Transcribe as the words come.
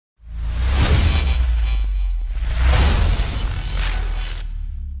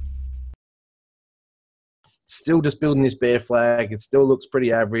still just building this bear flag. It still looks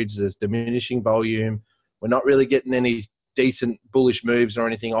pretty average. There's diminishing volume. We're not really getting any decent bullish moves or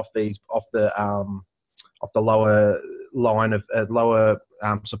anything off the lower line of lower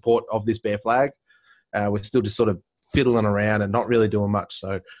support of this bear flag. We're still just sort of fiddling around and not really doing much.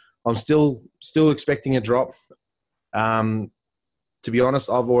 So I'm still expecting a drop. To be honest,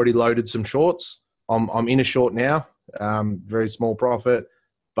 I've already loaded some shorts. I'm in a short now, very small profit,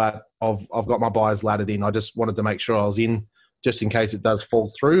 but I've got my buyers laddered in. I just wanted to make sure I was in just in case it does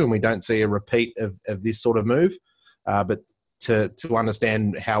fall through and we don't see a repeat of this sort of move. But to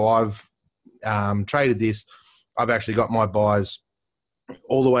understand how I've traded this, I've actually got my buyers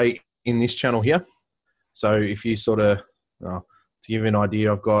all the way in this channel here. So if you sort of, to give you an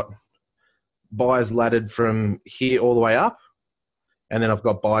idea, I've got buyers laddered from here all the way up. And then I've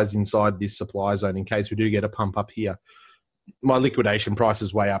got buyers inside this supply zone in case we do get a pump up here. My liquidation price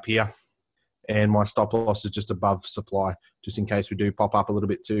is way up here. And my stop loss is just above supply, just in case we do pop up a little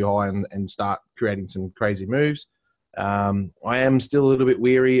bit too high and start creating some crazy moves. I am still a little bit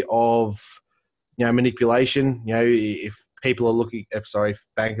weary of, manipulation. If people are looking, if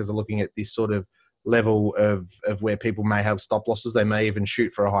bankers are looking at this sort of level of where people may have stop losses, they may even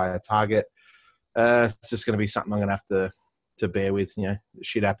shoot for a higher target. It's just going to be something I'm going to have to bear with.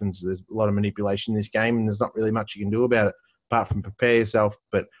 Shit happens. There's a lot of manipulation in this game, and there's not really much you can do about it apart from prepare yourself.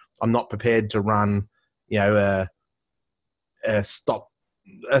 But I'm not prepared to run, a stop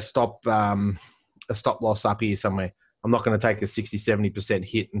loss up here somewhere. I'm not going to take a 60-70%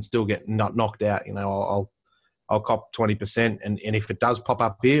 hit and still get not knocked out. I'll cop 20%, and if it does pop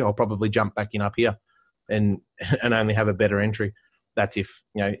up here, I'll probably jump back in up here and only have a better entry. That's if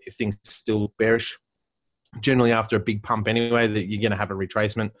things are still bearish. Generally, after a big pump anyway, that you're going to have a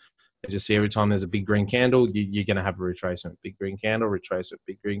retracement. I just see every time there's a big green candle, you're going to have a retracement. Big green candle, retracement.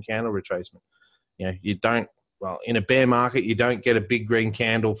 Big green candle, retracement. You don't. Well, in a bear market, you don't get a big green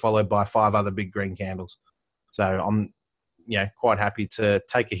candle followed by 5 other big green candles. So I'm, quite happy to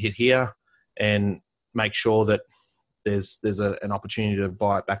take a hit here and make sure that there's an opportunity to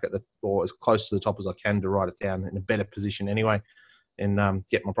buy it back or as close to the top as I can to write it down in a better position anyway, and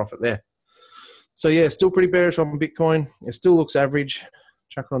get my profit there. So yeah, still pretty bearish on Bitcoin. It still looks average.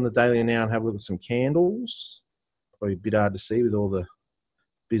 Chuck it on the daily now and have a look at some candles. Probably a bit hard to see with all the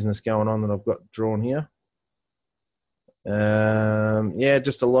business going on that I've got drawn here.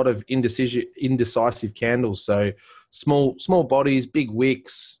 Just a lot of indecisive candles. So small bodies, big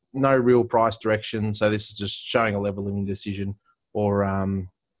wicks, no real price direction. So this is just showing a level of indecision or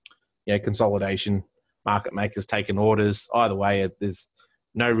consolidation. Market makers taking orders. Either way, there's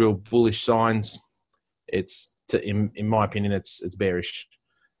no real bullish signs. In my opinion, it's bearish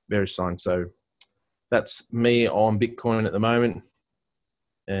sign. So that's me on Bitcoin at the moment,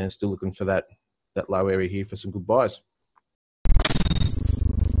 and still looking for that low area here for some good buys.